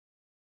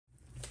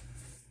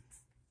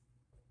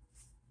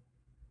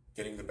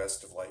getting the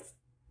best of life?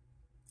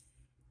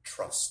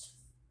 Trust.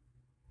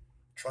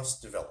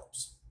 Trust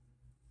develops.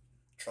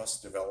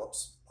 Trust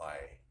develops by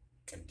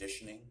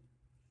conditioning,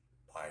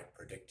 by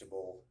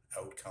predictable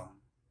outcome,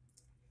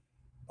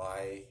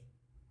 by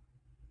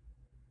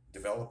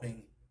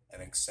developing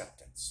an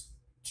acceptance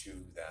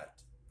to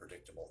that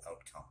predictable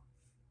outcome,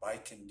 by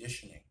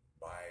conditioning,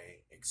 by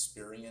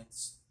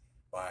experience,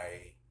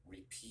 by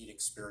repeat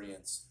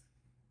experience,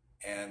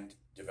 and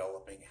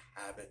developing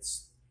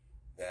habits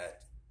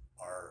that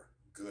are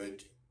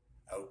good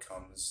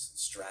outcomes,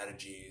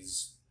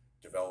 strategies,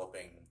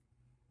 developing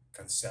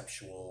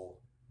conceptual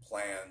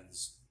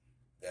plans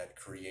that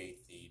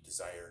create the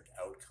desired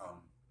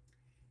outcome,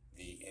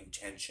 the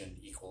intention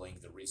equaling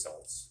the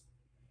results.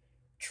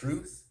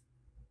 Truth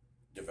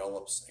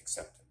develops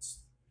acceptance.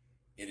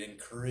 It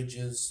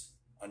encourages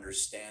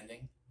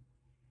understanding,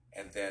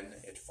 and then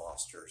it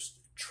fosters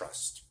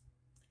trust.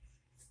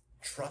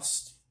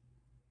 Trust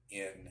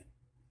in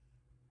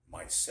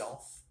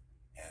myself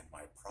and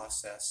my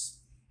process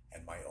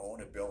and my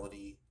own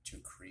ability to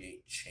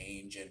create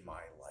change in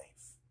my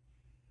life.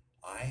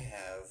 I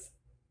have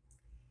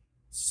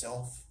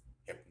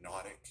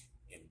self-hypnotic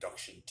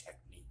induction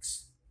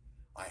techniques.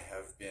 I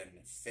have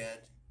been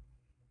fed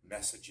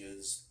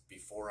messages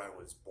before I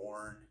was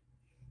born,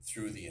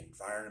 through the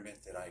environment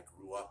that I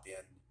grew up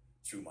in,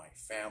 through my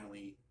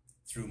family,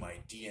 through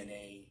my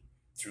DNA,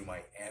 through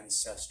my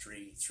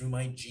ancestry, through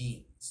my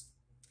genes.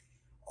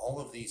 All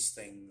of these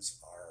things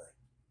are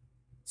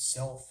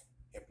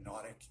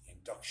self-hypnotic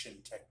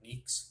induction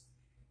techniques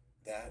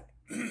that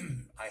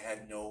I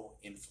had no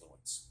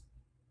influence.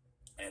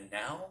 And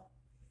now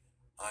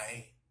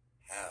I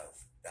have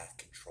that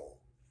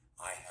control.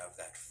 I have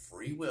that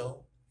free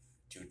will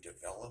to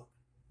develop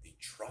the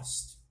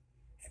trust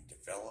and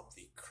develop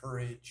the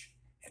courage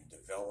and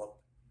develop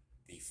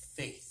the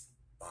faith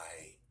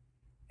by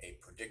a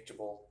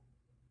predictable,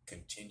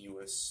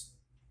 continuous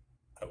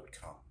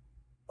outcome,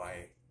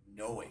 by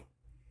knowing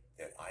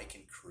that I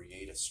can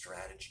create a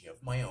strategy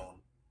of my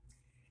own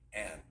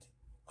and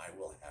I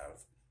will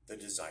have the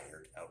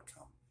desired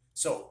outcome.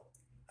 So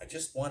I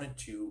just wanted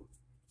to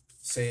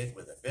say it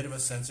with a bit of a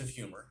sense of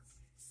humor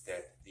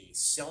that the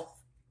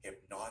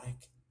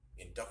self-hypnotic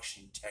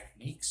induction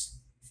techniques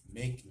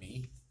make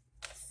me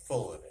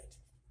full of it.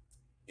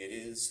 It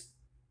is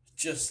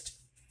just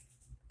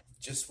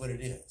what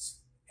it is.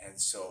 And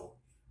so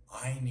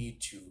I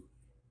need to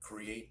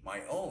create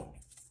my own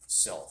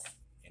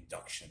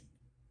self-induction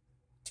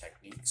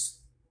techniques.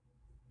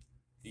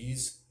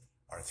 These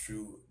are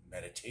through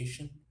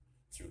meditation,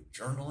 through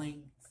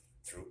journaling,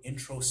 through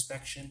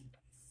introspection.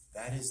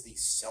 That is the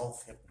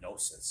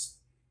self-hypnosis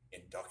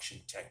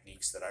induction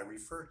techniques that I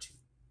refer to.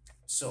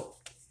 So,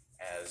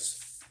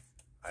 as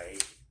I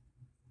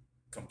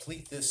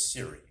complete this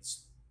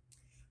series,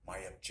 my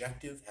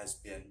objective has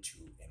been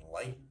to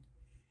enlighten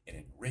and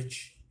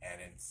enrich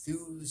and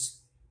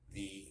enthuse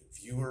the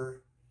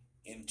viewer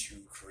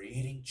into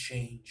creating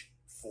change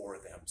for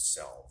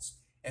themselves,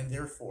 and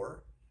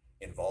therefore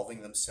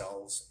involving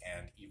themselves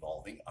and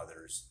evolving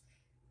others.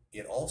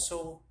 It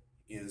also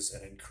is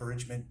an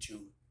encouragement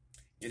to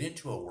get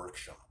into a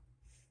workshop,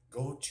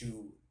 go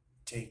to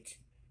take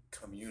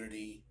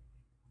community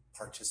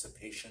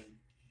participation,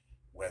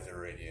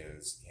 whether it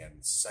is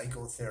in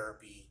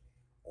psychotherapy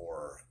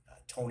or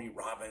Tony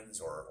Robbins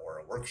or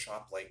a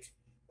workshop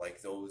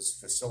like those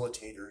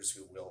facilitators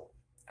who will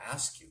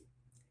ask you,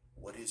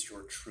 what is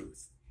your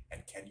truth?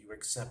 And can you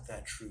accept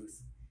that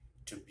truth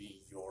to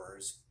be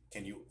yours?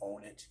 Can you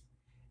own it?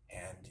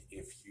 And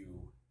if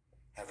you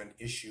have an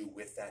issue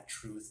with that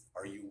truth,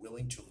 are you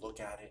willing to look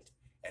at it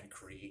and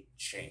create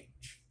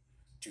change?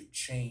 To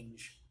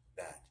change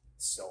that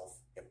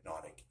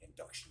self-hypnotic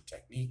induction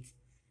technique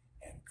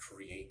and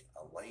create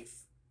a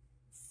life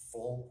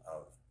full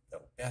of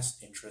the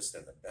best interest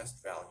and the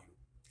best value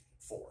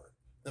for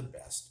the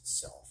best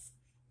self.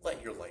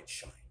 Let your light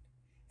shine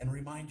and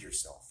remind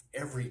yourself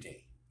every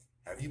day,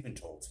 have you been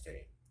told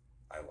today,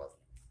 I love you?